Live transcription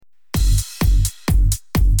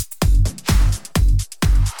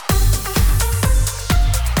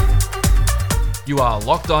You are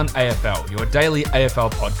Locked On AFL, your daily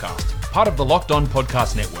AFL podcast, part of the Locked On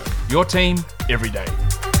Podcast Network. Your team every day.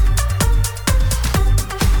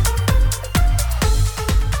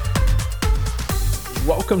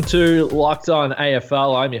 Welcome to Locked On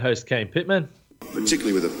AFL. I'm your host, Kane Pittman.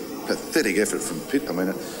 Particularly with a pathetic effort from Pitt. I mean,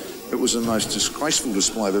 it was the most disgraceful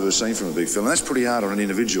display I've ever seen from a big fella. And that's pretty hard on an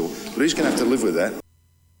individual, but he's going to have to live with that.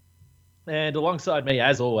 And alongside me,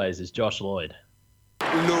 as always, is Josh Lloyd.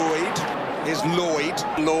 Lloyd is Lloyd.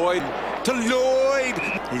 Lloyd to Lloyd.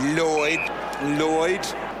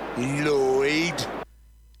 Lloyd.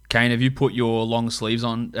 Kane, have you put your long sleeves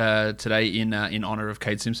on today in honour of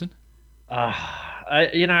Cade Simpson?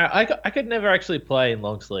 I could never actually play in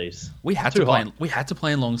long sleeves. We had to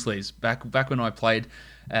play in long sleeves back when I played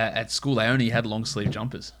at school. They only had long sleeve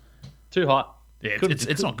jumpers. Too hot. Yeah,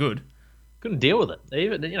 it's not good. Couldn't deal with it.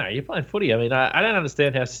 Even you're playing footy. I mean, I don't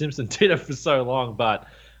understand how Simpson did it for so long. But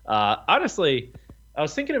honestly, I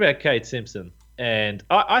was thinking about Cade Simpson, and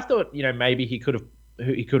I thought maybe he could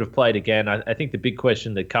have played again. I think the big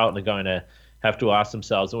question that Carlton are going to have to ask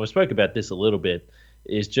themselves, and we spoke about this a little bit,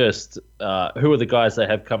 is just who are the guys they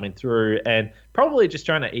have coming through, and probably just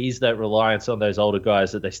trying to ease that reliance on those older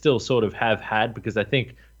guys that they still sort of have had, because I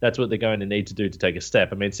think that's what they're going to need to do to take a step.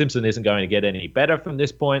 I mean, Simpson isn't going to get any better from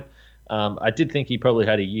this point. I did think he probably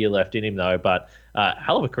had a year left in him, though, but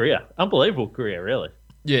hell of a career. Unbelievable career, really.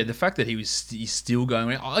 Yeah, the fact that he's still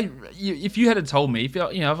going. If you had told me, if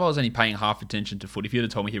I was only paying half attention to foot, if you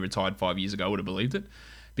had told me he retired 5 years ago, I would have believed it,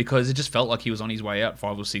 because it just felt like he was on his way out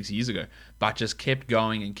 5 or 6 years ago, but just kept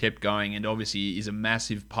going, and obviously is a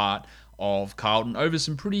massive part of Carlton over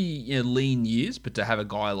some pretty lean years. But to have a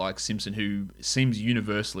guy like Simpson, who seems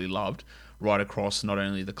universally loved right across not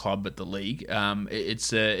only the club but the league,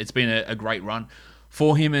 it's been a great run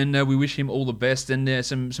for him, and we wish him all the best. And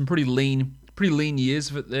some pretty lean years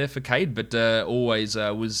there for Cade, but always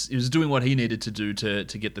was doing what he needed to do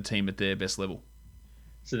to get the team at their best level.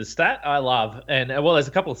 So the stat I love, and there's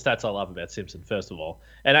a couple of stats I love about Simpson, first of all.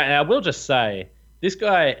 And I will just say, this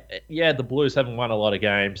guy, the Blues haven't won a lot of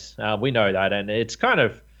games. We know that, and it's kind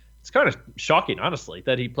of shocking, honestly,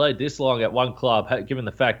 that he played this long at one club, given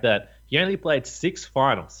the fact that he only played 6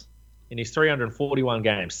 finals in his 341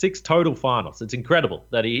 games, 6 total finals. It's incredible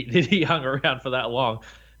that he hung around for that long.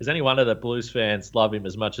 There's any wonder that Blues fans love him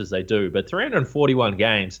as much as they do. But 341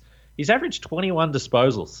 games, he's averaged 21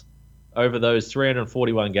 disposals over those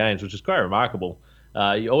 341 games, which is quite remarkable.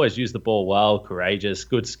 You always use the ball well, courageous,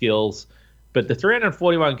 good skills. But the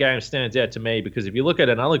 341 games stands out to me because if you look at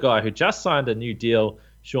another guy who just signed a new deal,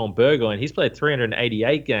 Sean Burgoyne, he's played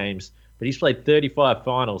 388 games, but he's played 35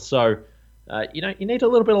 finals. So, you need a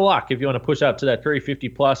little bit of luck if you want to push up to that 350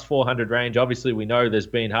 plus 400 range. Obviously, we know there's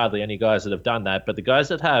been hardly any guys that have done that, but the guys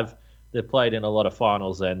that have, they've played in a lot of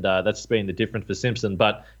finals, and that's been the difference for Simpson.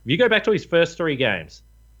 But if you go back to his first 3 games,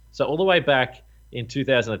 so all the way back in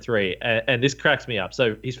 2003, and this cracks me up.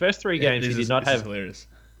 So his first 3 games, he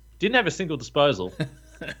didn't have a single disposal.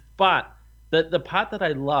 But the part that I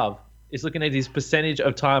love is looking at his percentage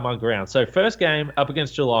of time on ground. So first game up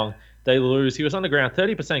against Geelong, they lose. He was on the ground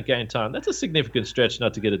 30% game time. That's a significant stretch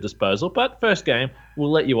not to get a disposal, but first game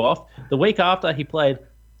will let you off. The week after, he played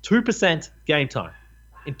 2% game time.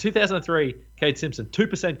 In 2003, Cade Simpson,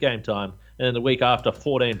 2% game time, and then the week after,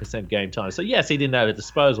 14% game time. So yes, he didn't have a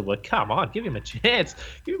disposal, but come on, give him a chance.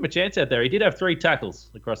 Give him a chance out there. He did have 3 tackles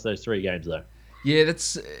across those 3 games, though. Yeah,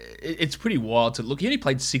 it's pretty wild to look. He only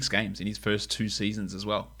played 6 games in his first 2 seasons as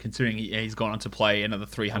well, considering he's gone on to play another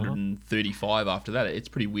 335 after that. It's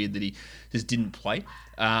pretty weird that he just didn't play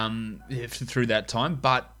through that time.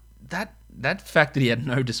 But that fact that he had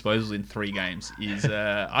no disposals in 3 games is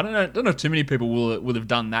I don't know if too many people would have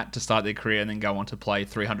done that to start their career and then go on to play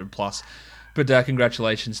 300 plus. But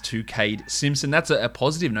congratulations to Cade Simpson. That's a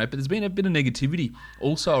positive note, but there's been a bit of negativity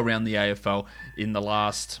also around the AFL in the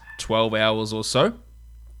last 12 hours or so.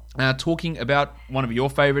 Talking about one of your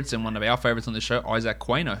favourites and one of our favourites on the show, Isaac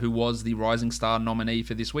Quaynor, who was the Rising Star nominee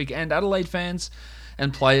for this week. And Adelaide fans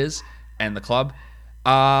and players and the club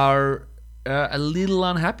are a little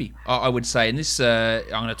unhappy, I would say. And this, I'm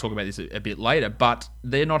going to talk about this a bit later, but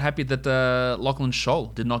they're not happy that Lachlan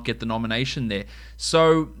Scholl did not get the nomination there.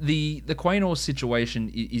 So the Quaynor situation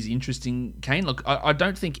is interesting, Kane. Look, I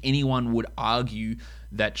don't think anyone would argue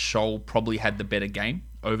that Scholl probably had the better game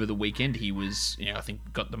over the weekend. He was, I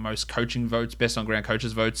think, got the most coaching votes, best on ground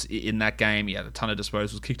coaches votes in that game. He had a ton of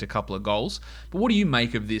disposals, kicked a couple of goals. But what do you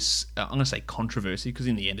make of this, I'm going to say controversy, because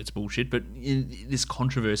in the end it's bullshit, but this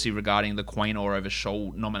controversy regarding the Quaynor over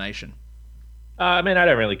Scholl nomination? I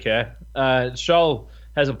don't really care. Scholl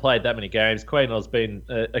hasn't played that many games. Quaynor's been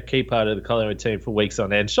a key part of the Collingwood team for weeks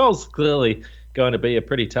on end. Scholl's clearly going to be a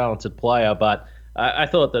pretty talented player. But I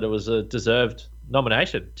thought that it was a deserved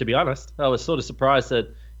nomination, to be honest. I was sort of surprised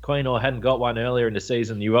that Quaynor hadn't got one earlier in the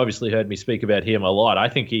season. You obviously heard me speak about him a lot. I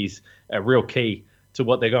think he's a real key to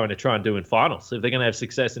what they're going to try and do in finals. If they're going to have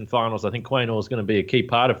success in finals, I think Quaynor is going to be a key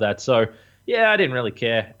part of that. So, yeah, I didn't really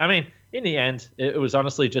care. I mean, in the end, it was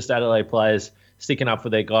honestly just Adelaide players sticking up for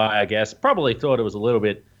their guy, I guess. Probably thought it was a little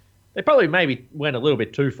bit... They probably maybe went a little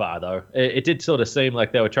bit too far, though. It did sort of seem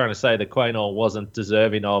like they were trying to say that Quaynor wasn't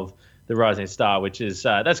deserving of the Rising Star, which is...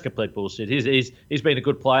 that's complete bullshit. He's been a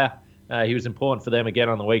good player. He was important for them again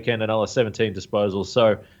on the weekend, another 17 disposals.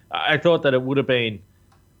 So I thought that it would have been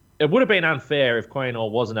unfair if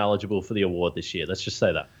Quaynor wasn't eligible for the award this year. Let's just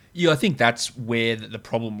say that. Yeah, I think that's where the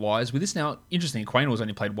problem lies with this. Now, interesting, Quaynor's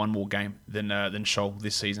only played one more game than Scholl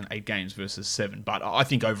this season, 8 games versus 7. But I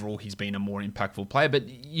think overall he's been a more impactful player. But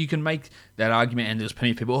you can make that argument, and there's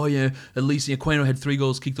plenty of people, at least Quaynor had 3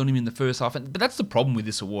 goals kicked on him in the first half. But that's the problem with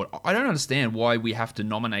this award. I don't understand why we have to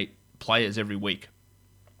nominate players every week.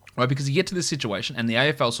 Right, because you get to this situation, and the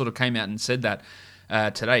AFL sort of came out and said that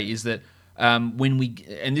today, is that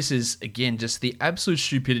and this is, again, just the absolute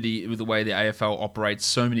stupidity with the way the AFL operates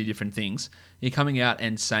so many different things. You're coming out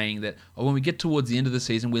and saying that, when we get towards the end of the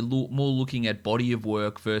season, we're more looking at body of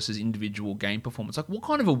work versus individual game performance. Like, what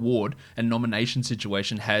kind of award and nomination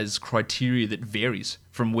situation has criteria that varies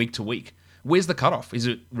from week to week? Where's the cutoff? Is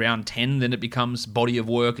it round 10, then it becomes body of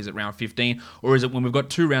work? Is it round 15? Or is it when we've got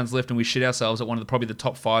 2 rounds left and we shit ourselves at one of probably the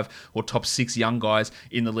top 5 or top 6 young guys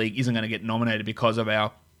in the league isn't going to get nominated because of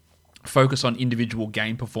our focus on individual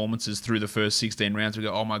game performances through the first 16 rounds? We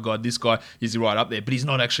go, oh my God, this guy is right up there, but he's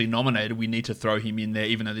not actually nominated. We need to throw him in there,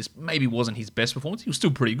 even though this maybe wasn't his best performance. He was still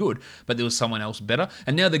pretty good, but there was someone else better.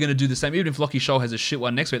 And now they're going to do the same. Even if Lachie Scholl has a shit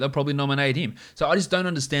one next week, they'll probably nominate him. So I just don't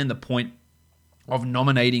understand the point of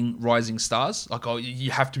nominating rising stars. Like, you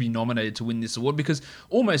have to be nominated to win this award, because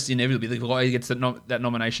almost inevitably the guy who gets that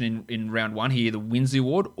nomination in round 1, he either wins the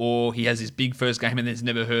award or he has his big first game and then is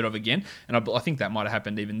never heard of again. And I think that might have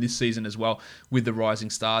happened even this season as well with the rising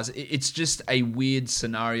stars. It's just a weird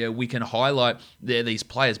scenario. We can highlight these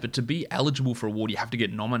players, but to be eligible for award, you have to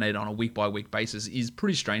get nominated on a week-by-week basis is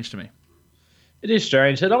pretty strange to me. It is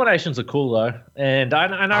strange. The nominations are cool, though. And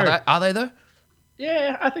I know... Are they though?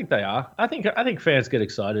 Yeah, I think they are. I think fans get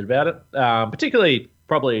excited about it, particularly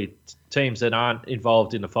probably teams that aren't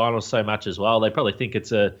involved in the finals so much as well. They probably think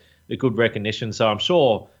it's a good recognition. So I'm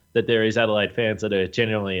sure that there is Adelaide fans that are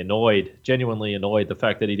genuinely annoyed the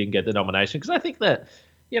fact that he didn't get the nomination, because I think that,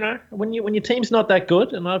 when your team's not that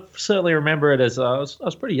good, and I certainly remember it as I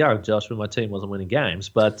was pretty young, Josh, when my team wasn't winning games,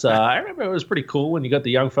 but I remember it was pretty cool when you got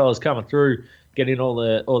the young fellas coming through, getting all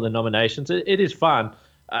the nominations. It is fun.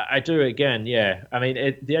 I do, again, yeah. I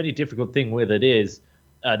mean, the only difficult thing with it is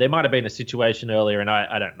there might have been a situation earlier, and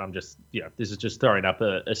I'm just, this is just throwing up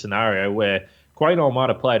a scenario where Quaynor might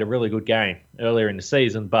have played a really good game earlier in the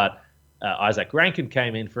season, but Isaac Rankin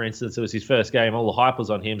came in, for instance. It was his first game. All the hype was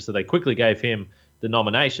on him, so they quickly gave him the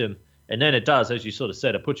nomination. And then it does, as you sort of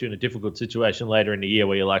said, it puts you in a difficult situation later in the year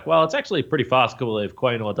where you're like, well, it's actually pretty farcical if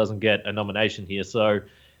Quaynor doesn't get a nomination here. So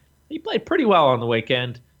he played pretty well on the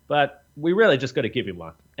weekend, but we really just got to give him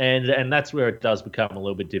one. And that's where it does become a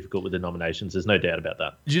little bit difficult with the nominations. There's no doubt about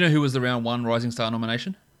that. Do you know who was the round 1 Rising Star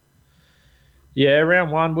nomination? Yeah,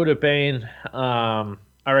 round 1 would have been, I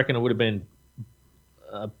reckon it would have been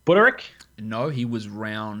Buderick. No, he was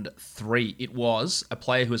round 3. It was a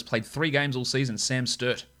player who has played 3 games all season, Sam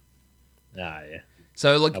Sturt. Ah, yeah.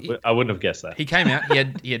 So look, I wouldn't have guessed that. He came out.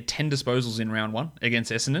 He had 10 disposals in round 1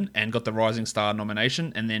 against Essendon and got the Rising Star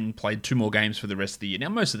nomination, and then played 2 more games for the rest of the year. Now,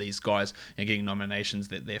 most of these guys are getting nominations;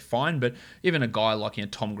 they're fine. But even a guy like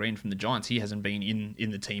Tom Green from the Giants, he hasn't been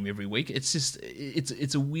in the team every week. It's just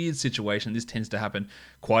it's a weird situation. This tends to happen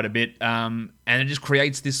quite a bit, and it just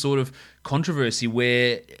creates this sort of controversy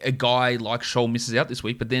where a guy like Scholl misses out this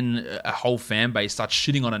week, but then a whole fan base starts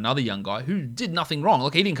shitting on another young guy who did nothing wrong.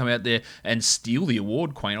 Like, he didn't come out there and steal the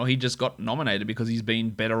award, Quaynor. He just got nominated because he's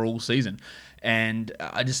been better all season. And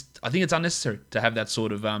I think it's unnecessary to have that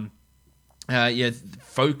sort of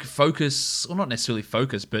focus, or not necessarily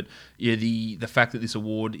focus, but the fact that this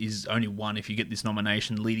award is only won if you get this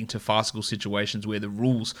nomination, leading to farcical situations where the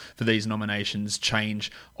rules for these nominations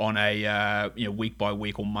change on a week by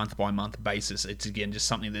week or month by month basis. It's, again, just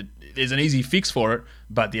something that there's an easy fix for it,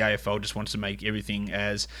 but the AFL just wants to make everything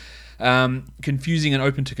as confusing and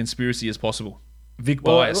open to conspiracy as possible. Vic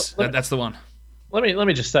Bias, that's the one. Let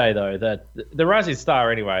me just say, though, that the Rising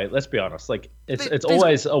Star, anyway, let's be honest, like, it's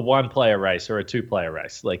always a 1-player race or a 2-player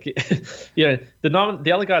race. Like,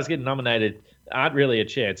 the other guys getting nominated aren't really a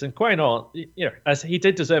chance. And Quaynor, as he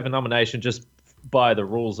did deserve a nomination just by the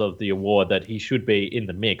rules of the award that he should be in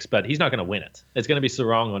the mix, but he's not going to win it. It's going to be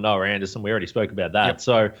Sarong or Noah Anderson. We already spoke about that. Yep.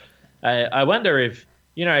 So I wonder if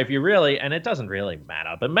you really, and it doesn't really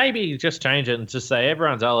matter, but maybe just change it and just say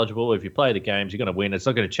everyone's eligible. If you play the games, you're going to win. It's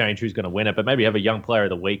not going to change who's going to win it, but maybe have a Young Player of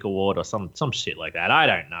the Week award or some shit like that. I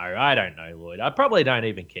don't know, Lloyd. I probably don't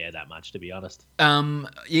even care that much, to be honest. Yeah,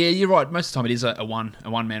 you're right. Most of the time it is a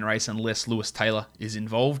one-man race unless Lewis Taylor is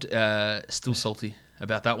involved. Still salty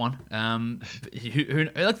about that one.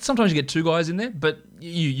 Sometimes you get two guys in there, but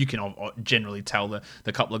you can generally tell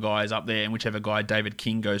the couple of guys up there, and whichever guy David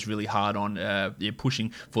King goes really hard on, pushing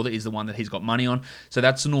for is the one that he's got money on. So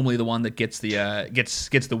that's normally the one that gets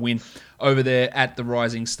the win over there at the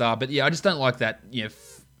Rising Star. But yeah, I just don't like that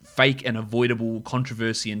fake and avoidable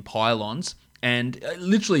controversy and pylons. And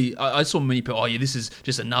literally, I saw many people, this is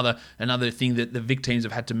just another thing that the Vic teams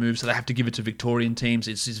have had to move, so they have to give it to Victorian teams.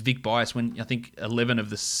 It's Vic bias when I think 11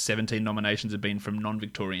 of the 17 nominations have been from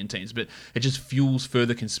non-Victorian teams. But it just fuels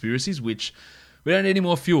further conspiracies, which we don't need any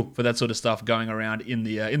more fuel for that sort of stuff going around in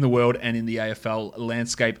the world and in the AFL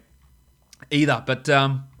landscape either. But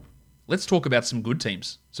let's talk about some good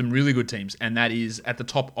teams, some really good teams, and that is at the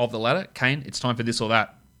top of the ladder. Kane, it's time for this or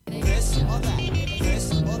that. This or that.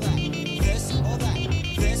 This or that.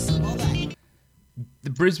 The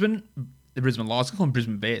Brisbane Lions, I call them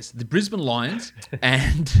Brisbane Bears. The Brisbane Lions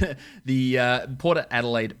and the Port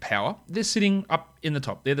Adelaide Power, they're sitting up in the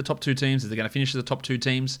top. They're the top two teams. They're going to finish as the top two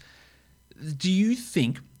teams. Do you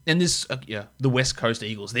think, and this, the West Coast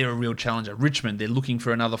Eagles, they're a real challenger. Richmond, they're looking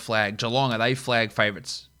for another flag. Geelong, are they flag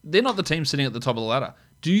favourites? They're not the team sitting at the top of the ladder.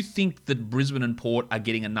 Do you think that Brisbane and Port are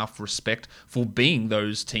getting enough respect for being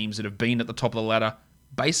those teams that have been at the top of the ladder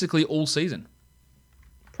basically all season?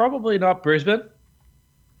 Probably not Brisbane.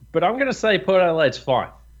 But I'm going to say Port Adelaide's fine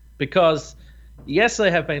because, yes,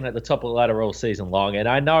 they have been at the top of the ladder all season long, and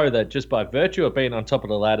I know that just by virtue of being on top of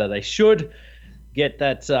the ladder, they should get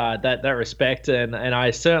that respect, and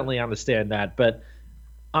I certainly understand that. But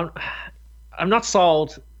I'm not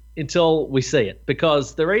sold until we see it,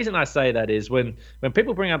 because the reason I say that is when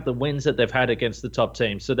people bring up the wins that they've had against the top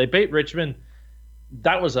teams. So they beat Richmond.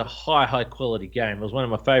 That was a high quality game. It was one of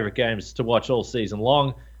my favorite games to watch all season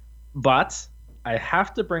long, but I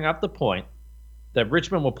have to bring up the point that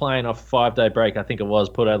Richmond were playing off a 5-day break. I think it was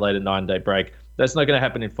Port Adelaide a 9-day break. That's not going to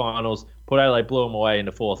happen in finals. Port Adelaide blew them away in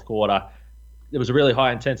the fourth quarter. It was a really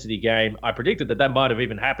high-intensity game. I predicted that might have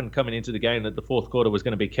even happened coming into the game, that the fourth quarter was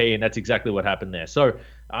going to be key, and that's exactly what happened there. So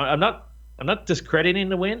I'm not discrediting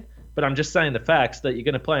the win, but I'm just saying the facts that you're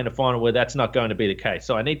going to play in a final where that's not going to be the case.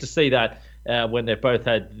 So I need to see that when they've both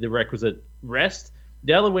had the requisite rest.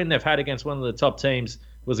 The other win they've had against one of the top teams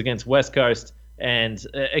was against West Coast. And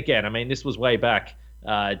again, I mean, this was way back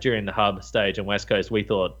during the hub stage in West Coast. We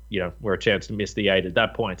thought, we're a chance to miss the 8 at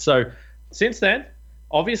that point. So since then,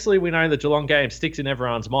 obviously we know the Geelong game sticks in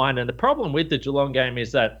everyone's mind. And the problem with the Geelong game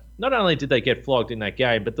is that not only did they get flogged in that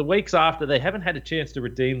game, but the weeks after, they haven't had a chance to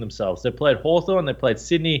redeem themselves. They played Hawthorn, they played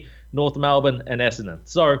Sydney, North Melbourne, and Essendon.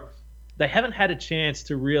 So they haven't had a chance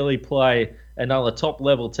to really play another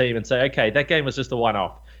top-level team and say, okay, that game was just a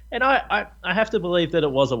one-off. And I have to believe that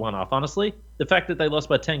it was a one-off, honestly. The fact that they lost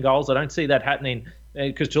by 10 goals, I don't see that happening,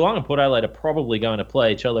 because Geelong and Port Adelaide are probably going to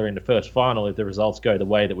play each other in the first final if the results go the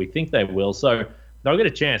way that we think they will. So they'll get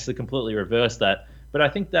a chance to completely reverse that. But I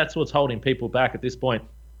think that's what's holding people back at this point.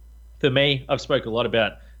 For me, I've spoke a lot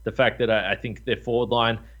about the fact that I think their forward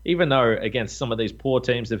line, even though against some of these poor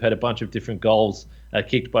teams, they've had a bunch of different goals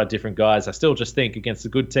kicked by different guys, I still just think against the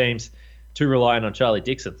good teams, too reliant on Charlie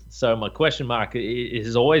Dixon. So my question mark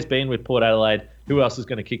has always been with Port Adelaide, who else is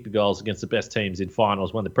going to kick the goals against the best teams in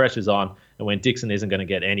finals when the pressure's on and when Dixon isn't going to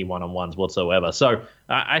get any one-on-ones whatsoever. So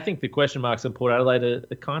I think the question marks in Port Adelaide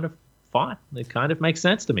are kind of fine. They kind of make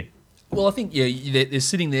sense to me. Well, I think they're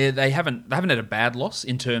sitting there. They haven't had a bad loss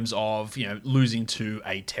in terms of losing to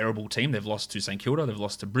a terrible team. They've lost to St Kilda, they've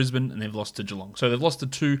lost to Brisbane, and they've lost to Geelong. So they've lost to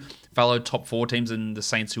two fellow top 4 teams, and the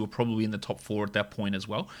Saints, who were probably in the top 4 at that point as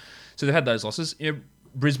well. So they've had those losses.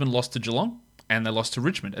 Brisbane lost to Geelong, and they lost to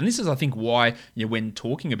Richmond. And this is, I think, why when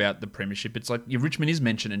talking about the premiership, it's like Richmond is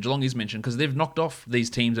mentioned and Geelong is mentioned because they've knocked off these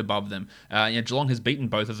teams above them. Geelong has beaten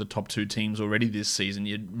both of the top 2 teams already this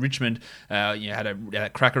season. Richmond had a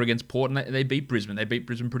cracker against Port, and they beat Brisbane. They beat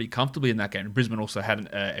Brisbane pretty comfortably in that game. Brisbane also had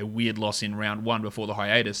a weird loss in round 1 before the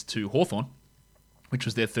hiatus to Hawthorn, which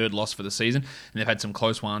was their 3rd loss for the season. And they've had some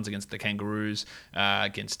close ones against the Kangaroos,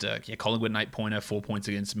 against Collingwood, an 8-pointer, 4 points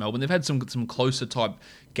against Melbourne. They've had some closer type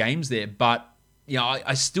games there, but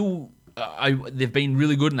I still They've been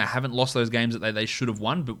really good and they haven't lost those games that they should have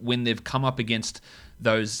won. But when they've come up against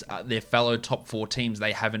those their fellow top 4 teams,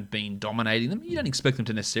 they haven't been dominating them. You don't expect them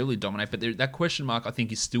to necessarily dominate, but that question mark I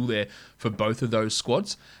think is still there for both of those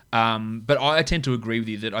squads. But I tend to agree with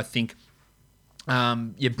you that I think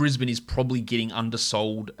Brisbane is probably getting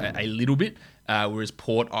undersold a little bit, whereas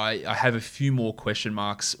Port, I have a few more question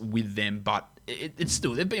marks with them, but it's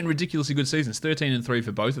still, they've been ridiculously good seasons, 13-3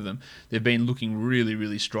 for both of them. They've been looking really,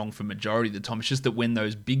 really strong for majority of the time. It's just that when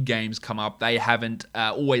those big games come up, they haven't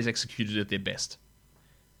always executed at their best.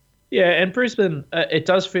 Yeah, and Brisbane, it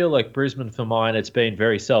does feel like Brisbane, for mine, it's been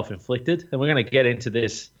very self-inflicted. And we're going to get into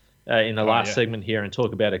this in the last segment here and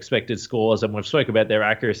talk about expected scores, and we've spoken about their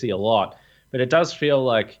accuracy a lot. But it does feel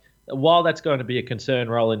like, while that's going to be a concern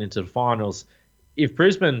rolling into the finals, if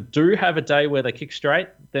Brisbane do have a day where they kick straight,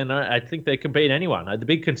 then I think they can beat anyone. The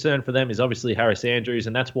big concern for them is obviously Harris Andrews,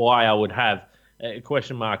 and that's why I would have a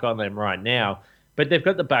question mark on them right now. But they've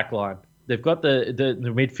got the back line. They've got the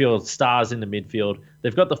midfield stars in the midfield.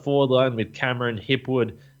 They've got the forward line with Cameron,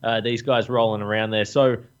 Hipwood, these guys rolling around there.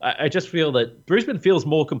 So I just feel that Brisbane feels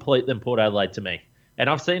more complete than Port Adelaide to me. And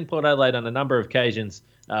I've seen Port Adelaide on a number of occasions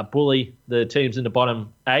bully the teams in the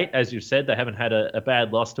bottom 8. As you've said, they haven't had a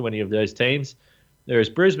bad loss to any of those teams. Whereas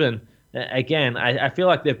Brisbane, again, I feel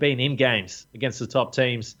like they've been in games against the top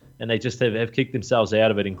teams and they just have kicked themselves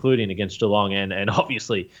out of it, including against Geelong and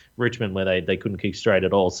obviously Richmond, where they couldn't kick straight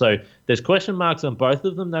at all. So there's question marks on both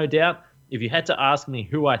of them, no doubt. If you had to ask me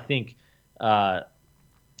who I think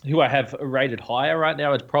who I have rated higher right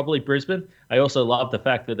now, it's probably Brisbane. I also love the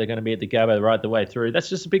fact that they're going to be at the Gabba right the way through. That's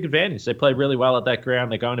just a big advantage. They play really well at that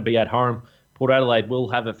ground. They're going to be at home. Port Adelaide will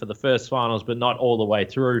have it for the first finals, but not all the way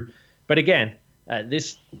through. But again, I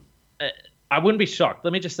wouldn't be shocked.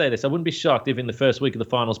 Let me just say this. I wouldn't be shocked if in the first week of the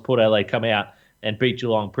finals, Port Adelaide come out and beat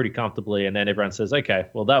Geelong pretty comfortably, and then everyone says, okay,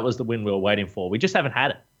 well, that was the win we were waiting for. We just haven't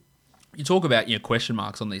had it. You talk about question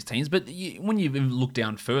marks on these teams, but when you look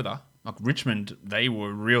down further, like Richmond, they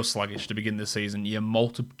were real sluggish to begin the season.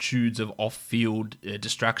 Multitudes of off-field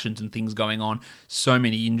distractions and things going on. So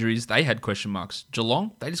many injuries. They had question marks.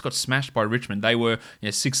 Geelong, they just got smashed by Richmond. They were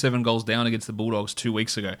 6-7 goals down against the Bulldogs 2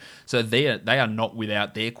 weeks ago. So they are not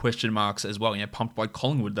without their question marks as well. Pumped by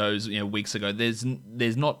Collingwood those weeks ago. There's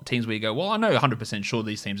not teams where you go, well, I know 100% sure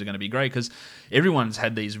these teams are going to be great, because everyone's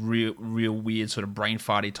had these real weird sort of brain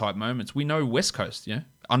farty type moments. We know West Coast,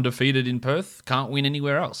 undefeated in Perth, can't win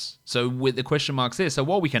anywhere else. So with the question marks there, so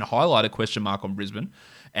while we can highlight a question mark on Brisbane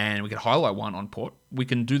and we can highlight one on Port, we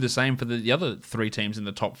can do the same for the other 3 teams in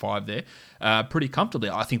the top 5 there pretty comfortably.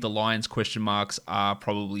 I think the Lions question marks are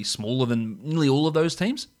probably smaller than nearly all of those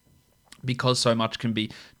teams, because so much can be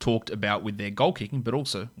talked about with their goal kicking, but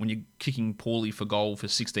also when you're kicking poorly for goal for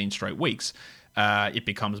 16 straight weeks, it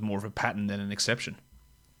becomes more of a pattern than an exception.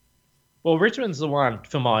 Well, Richmond's the one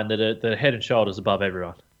for mine that are head and shoulders above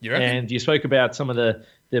everyone. And you spoke about some of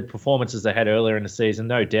the performances they had earlier in the season.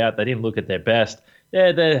 No doubt they didn't look at their best.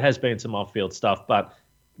 Yeah, there has been some off-field stuff, but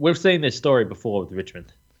we've seen this story before with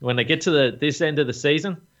Richmond. When they get to this end of the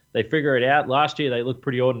season, they figure it out. Last year, they looked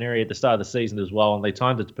pretty ordinary at the start of the season as well, and they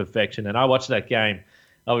timed it to perfection. And I watched that game,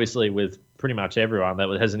 obviously, with pretty much everyone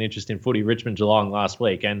that has an interest in footy, Richmond-Geelong last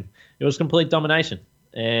week, and it was complete domination.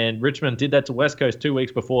 And Richmond did that to West Coast 2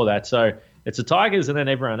 weeks before that. So it's the Tigers and then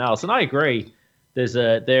everyone else. And I agree. They're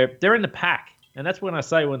in the pack. And that's when I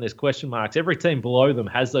say when there's question marks. Every team below them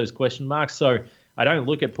has those question marks. So I don't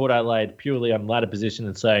look at Port Adelaide purely on ladder position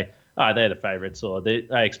and say, they're the favourites, or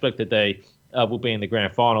I expect that they will be in the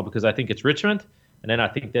grand final, because I think it's Richmond. And then I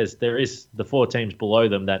think there is the 4 teams below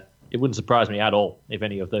them that it wouldn't surprise me at all if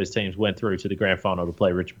any of those teams went through to the grand final to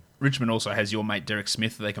play Richmond. Richmond also has your mate Derek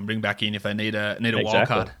Smith that they can bring back in if they need a wild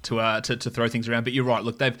card to throw things around. But you're right.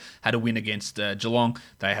 Look, they've had a win against Geelong.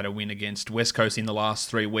 They had a win against West Coast in the last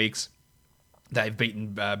 3 weeks. They've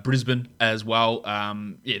beaten Brisbane as well.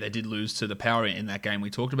 They did lose to the Power in that game we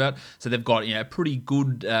talked about. So they've got a pretty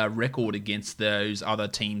good record against those other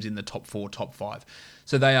teams in the top 4, top 5.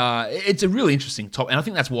 So it's a really interesting top, and I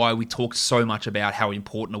think that's why we talk so much about how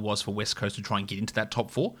important it was for West Coast to try and get into that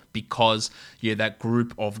top 4, because that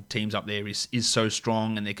group of teams up there is so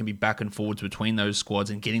strong, and there can be back and forwards between those squads,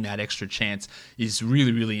 and getting that extra chance is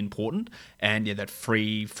really, really important. And that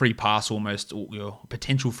free pass almost, or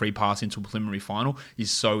potential free pass into a preliminary final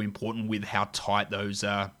is so important with how tight those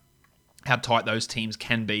teams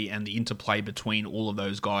can be, and the interplay between all of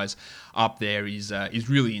those guys up there is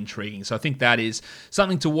really intriguing. So I think that is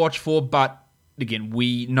something to watch for. But again,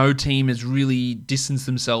 no team has really distanced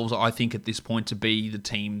themselves, I think, at this point to be the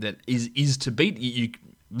team that is to beat.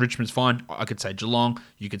 Richmond's fine. I could say Geelong.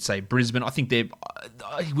 You could say Brisbane. I think they're...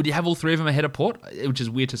 would you have all three of them ahead of Port? Which is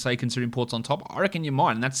weird to say considering Port's on top. I reckon you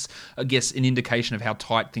might. And that's, I guess, an indication of how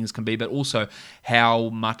tight things can be, but also how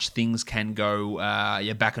much things can go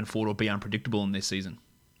back and forth or be unpredictable in this season.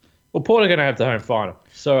 Well, Port are going to have the home final.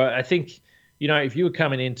 So I think, if you were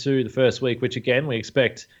coming into the first week, which again, we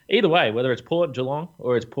expect either way, whether it's Port and Geelong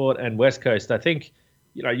or it's Port and West Coast, I think,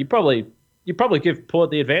 you probably give Port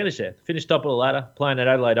the advantage there. Finish top of the ladder, playing at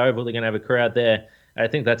Adelaide Oval, they're going to have a crowd there. I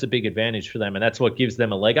think that's a big advantage for them, and that's what gives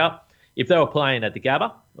them a leg up. If they were playing at the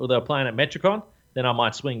Gabba or they were playing at Metricon, then I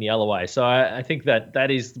might swing the other way. So I think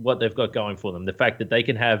that is what they've got going for them, the fact that they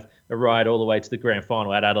can have a ride all the way to the grand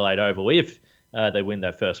final at Adelaide Oval if they win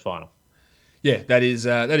that first final. Yeah, that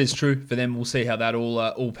is true for them. We'll see how that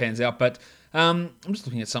all pans out. But I'm just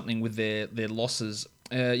looking at something with their losses.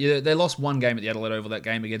 They lost one game at the Adelaide Oval, that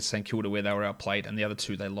game against St Kilda where they were outplayed, and the other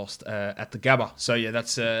two they lost at the Gabba. So yeah,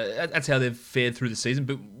 that's how they've fared through the season.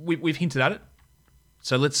 But we've hinted at it,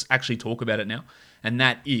 so let's actually talk about it now, and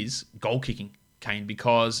that is goal kicking, Kane,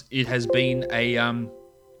 because it has been an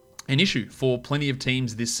issue for plenty of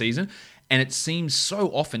teams this season. And it seems so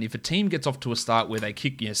often if a team gets off to a start where they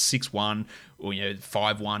kick 6-1 or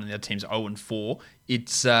 5-1 and the other team's 0-4,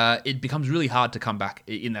 it becomes really hard to come back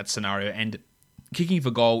in that scenario. And kicking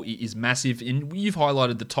for goal is massive. And you've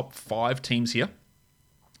highlighted the top 5 teams here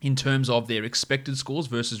in terms of their expected scores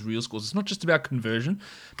versus real scores. It's not just about conversion,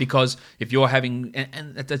 because if you're having,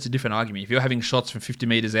 and that's a different argument, if you're having shots from 50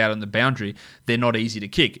 metres out on the boundary, they're not easy to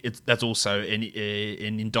kick. That's also an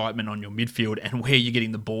indictment on your midfield and where you're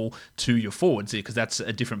getting the ball to your forwards, because that's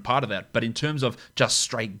a different part of that. But in terms of just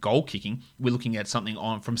straight goal kicking, we're looking at something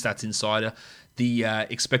from Stats Insider, the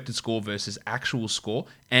expected score versus actual score,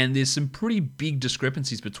 and there's some pretty big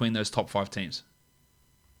discrepancies between those top 5 teams.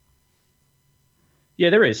 Yeah,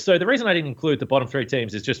 there is. So the reason I didn't include the bottom 3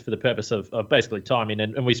 teams is just for the purpose of basically timing,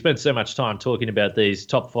 and we spent so much time talking about these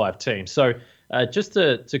top 5 teams. So just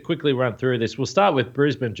to quickly run through this, we'll start with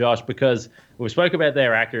Brisbane, Josh, because we spoke about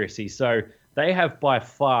their accuracy. So they have by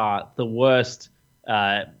far the worst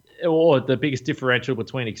or the biggest differential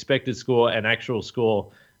between expected score and actual score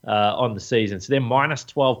on the season. So they're minus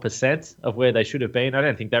 12% of where they should have been. I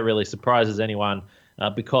don't think that really surprises anyone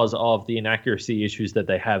because of the inaccuracy issues that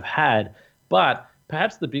they have had. But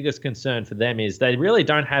perhaps the biggest concern for them is they really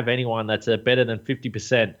don't have anyone that's a better than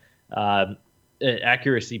 50%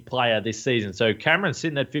 accuracy player this season. So Cameron's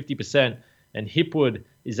sitting at 50% and Hipwood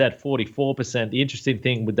is at 44%. The interesting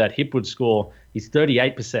thing with that Hipwood score, he's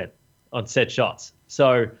 38% on set shots.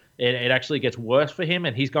 So it actually gets worse for him,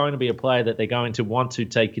 and he's going to be a player that they're going to want to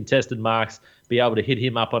take contested marks, be able to hit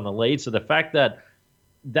him up on the lead. So the fact that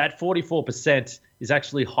 44% is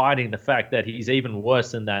actually hiding the fact that he's even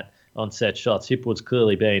worse than that on set shots. Hipwood's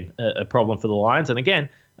clearly been a problem for the Lions, and again,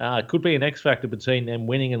 could be an X factor between them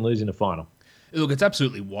winning and losing the final. Look, it's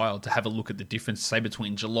absolutely wild to have a look at the difference, say,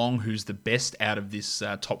 between Geelong, who's the best out of this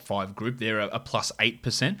top 5 group. They're a plus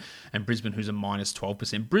 8%, and Brisbane, who's a minus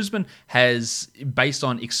 12%. Brisbane has, based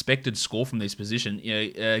on expected score from this position,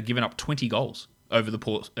 given up 20 goals over the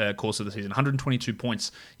course of the season. 122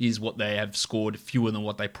 points is what they have scored, fewer than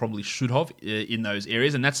what they probably should have in those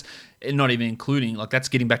areas. And that's not even including, that's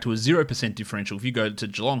getting back to a 0% differential. If you go to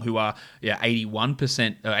Geelong, who are 81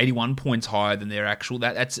 points higher than their actual,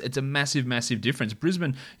 it's a massive, massive difference.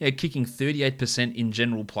 Brisbane kicking 38% in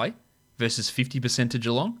general play versus 50% to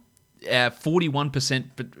Geelong.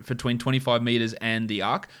 41% between 25 metres and the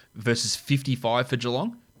arc versus 55 for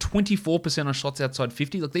Geelong. 24% on shots outside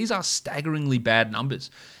 50. Look, these are staggeringly bad numbers.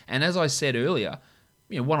 And as I said earlier,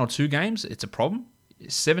 1 or 2 games, it's a problem.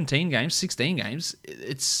 17 games, 16 games,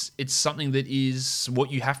 it's something that is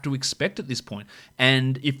what you have to expect at this point.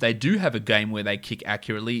 And if they do have a game where they kick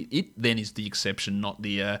accurately, it then is the exception, not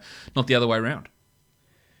the other way around.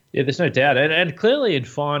 Yeah, there's no doubt. And clearly in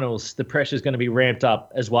finals, the pressure is going to be ramped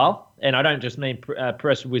up as well. And I don't just mean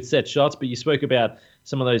pressure with set shots, but you spoke about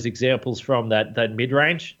some of those examples from that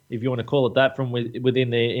mid-range, if you want to call it that, from within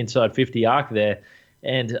the inside 50 arc there.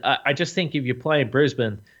 And I just think if you're playing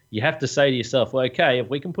Brisbane, you have to say to yourself, well, okay, if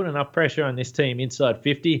we can put enough pressure on this team inside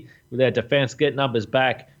 50 with our defense, get numbers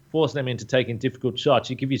back, force them into taking difficult shots,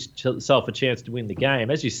 you give yourself a chance to win the game.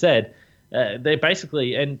 As you said, they're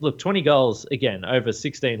basically, and look, 20 goals, again, over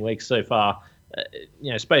 16 weeks so far,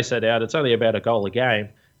 space that out, it's only about a goal a game.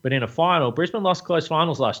 But in a final, Brisbane lost close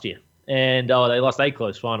finals last year. And they lost a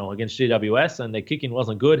close final against GWS, and their kicking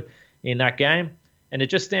wasn't good in that game. And it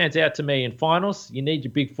just stands out to me in finals, you need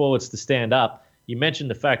your big forwards to stand up. You mentioned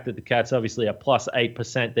the fact that the Cats obviously are plus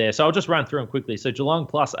 8% there. So I'll just run through them quickly. So Geelong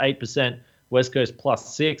plus 8%, West Coast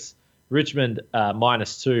plus 6%, Richmond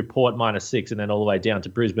 -2, Port -6, and then all the way down to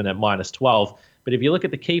Brisbane at -12. But if you look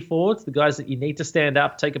at the key forwards, the guys that you need to stand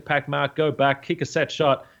up, take a pack mark, go back, kick a set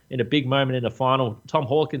shot in a big moment in a final, Tom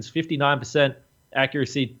Hawkins, 59%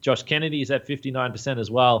 accuracy. Josh Kennedy is at 59%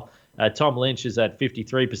 as well. Tom Lynch is at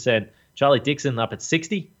 53%. Charlie Dixon up at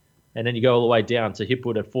 60%. And then you go all the way down to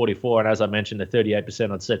Hipwood at 44%, and as I mentioned, a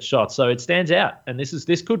 38% on set shots. So it stands out, and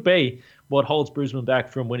this could be what holds Brisbane back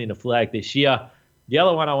from winning a flag this year. The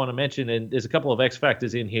other one I want to mention, and there's a couple of X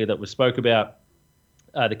factors in here that we spoke about.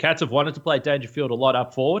 The Cats have wanted to play Dangerfield a lot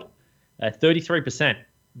up forward, 33%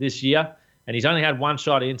 this year, and he's only had one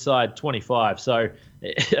shot inside 25. So,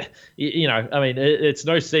 it's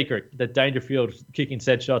no secret that Dangerfield kicking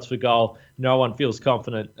set shots for goal. No one feels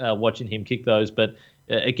confident watching him kick those, but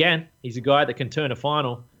again, he's a guy that can turn a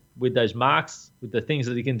final with those marks, with the things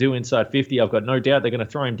that he can do inside 50. I've got no doubt they're going to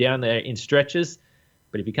throw him down there in stretches.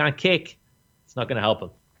 But if he can't kick, it's not going to help him.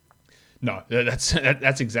 No,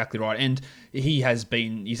 that's exactly right. And he's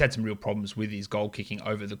had some real problems with his goal kicking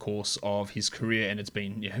over the course of his career, and it's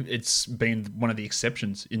been one of the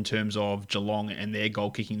exceptions in terms of Geelong and their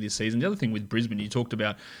goal kicking this season. The other thing with Brisbane, you talked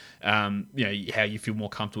about how you feel more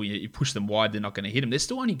comfortable. You push them wide, they're not going to hit them. They're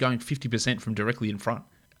still only going 50% from directly in front.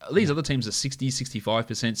 These other teams are 60,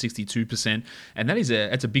 65%, 62%, and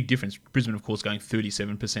that's a big difference. Brisbane, of course, going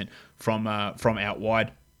 37% from out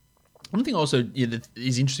wide. One thing also that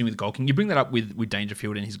is interesting with goal kicking, you bring that up with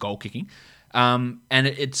Dangerfield and his goal kicking, and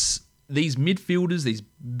it's these midfielders, these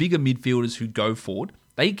bigger midfielders who go forward,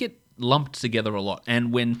 they get lumped together a lot.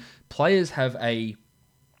 And when players have a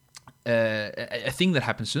thing that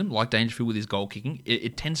happens to them, like Dangerfield with his goal kicking,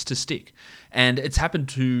 it tends to stick. And it's happened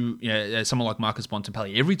to someone like Marcus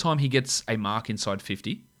Bontempelli. Every time he gets a mark inside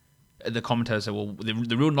 50, the commentators say, well,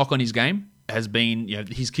 the real knock on his game has been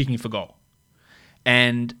he's kicking for goal.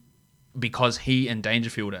 And because he and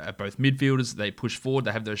Dangerfield are both midfielders, they push forward,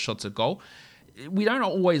 they have those shots at goal. We don't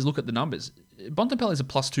always look at the numbers. Bontempelli is a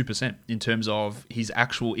plus 2% in terms of his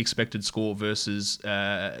actual expected score versus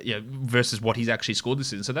what he's actually scored this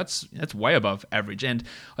season. So that's way above average. And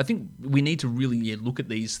I think we need to really look at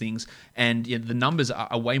these things. And the numbers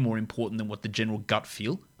are way more important than what the general gut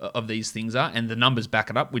feel of these things are. And the numbers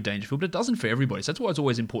back it up with Dangerfield, but it doesn't for everybody. So that's why it's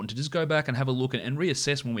always important to just go back and have a look and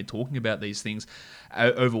reassess when we're talking about these things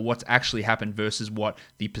over what's actually happened versus what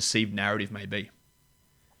the perceived narrative may be.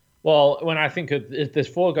 Well, when I think of, there's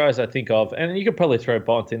four guys I think of, and you could probably throw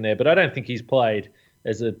Bont in there, but I don't think he's played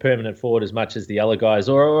as a permanent forward as much as the other guys,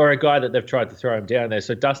 or a guy that they've tried to throw him down there.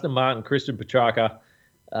 So Dustin Martin, Christian Petrarca,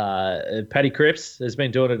 Paddy Cripps has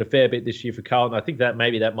been doing it a fair bit this year for Carlton. I think that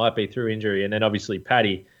maybe that might be through injury, and then obviously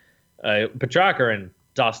Paddy, Petrarca and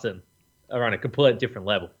Dustin are on a complete different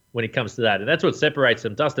level when it comes to that, and that's what separates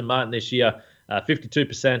them. Dustin Martin this year,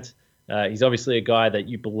 52%. He's obviously a guy that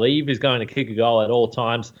you believe is going to kick a goal at all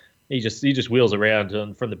times. He just wheels around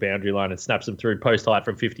from the boundary line and snaps them through post height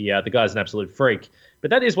from 50 yards. The guy's an absolute freak.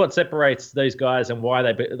 But that is what separates these guys and why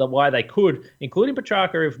they could, including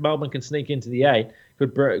Petrarca, if Melbourne can sneak into the 8,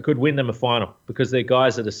 could win them a final, because they're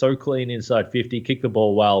guys that are so clean inside 50, kick the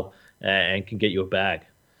ball well, and can get you a bag.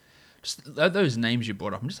 Just those names you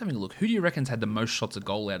brought up, I'm just having a look. Who do you reckon's had the most shots at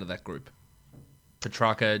goal out of that group?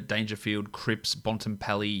 Petrarca, Dangerfield, Cripps,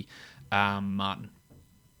 Bontempelli, Martin.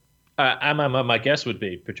 My guess would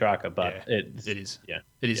be Petrarca, but it is. Yeah,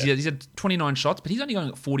 it is. Yeah. He's had 29 shots, but he's only going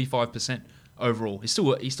at 45% overall. He's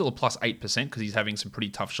still a plus 8% because he's having some pretty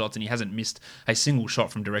tough shots, and he hasn't missed a single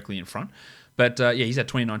shot from directly in front. But he's had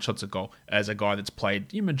 29 shots at goal as a guy that's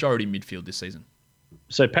played majority midfield this season.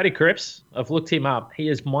 So Paddy Cripps, I've looked him up. He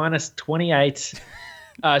is minus 28.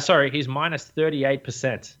 He's minus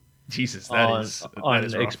 38%. Jesus, that is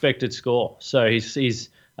rough. Expected score. So he's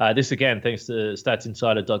this again, thanks to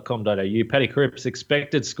statsinsider.com.au. Paddy Cripps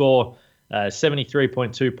expected score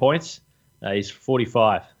 73.2 points. He's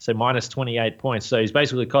 45, so minus 28 points. So he's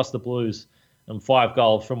basically cost the Blues 5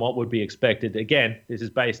 goals from what would be expected. Again, this is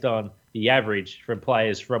based on the average from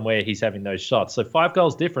players from where he's having those shots. So 5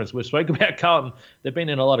 goals difference. We've spoken about Carlton. They've been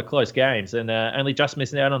in a lot of close games and only just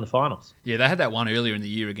missing out on the finals. Yeah, they had that one earlier in the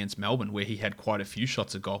year against Melbourne where he had quite a few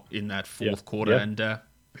shots at goal in that fourth quarter. Yeah. And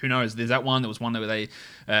who knows? There's that one. There was one where they,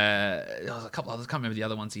 there was a couple others. I can't remember the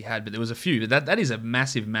other ones he had, but there was a few. That is a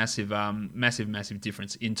massive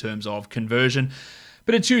difference in terms of conversion.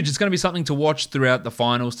 But it's huge. It's going to be something to watch throughout the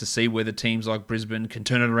finals to see whether teams like Brisbane can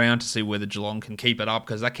turn it around, to see whether Geelong can keep it up,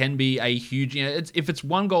 because that can be a huge... if it's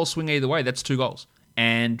 1 goal swing either way, that's 2 goals.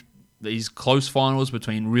 And these close finals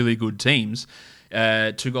between really good teams,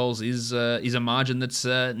 2 goals is a margin that's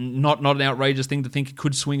not an outrageous thing to think it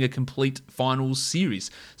could swing a complete finals series.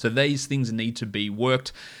 So these things need to be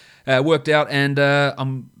worked. worked out, and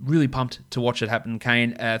I'm really pumped to watch it happen.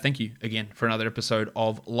 Kane, thank you again for another episode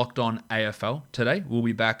of Locked On AFL today. We'll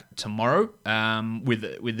be back tomorrow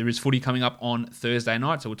with there is footy coming up on Thursday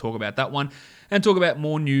night, so we'll talk about that one and talk about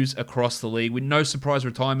more news across the league with no surprise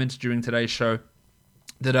retirements during today's show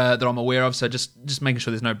that I'm aware of. So just making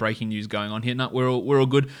sure there's no breaking news going on here. No, we're all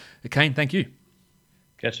good. Kane, thank you.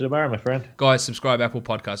 Catch you tomorrow, my friend. Guys, subscribe Apple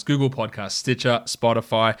Podcasts, Google Podcasts, Stitcher,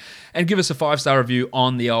 Spotify, and give us a 5-star review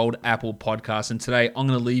on the old Apple Podcasts. And today, I'm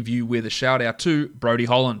going to leave you with a shout out to Brodie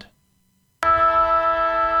Holland.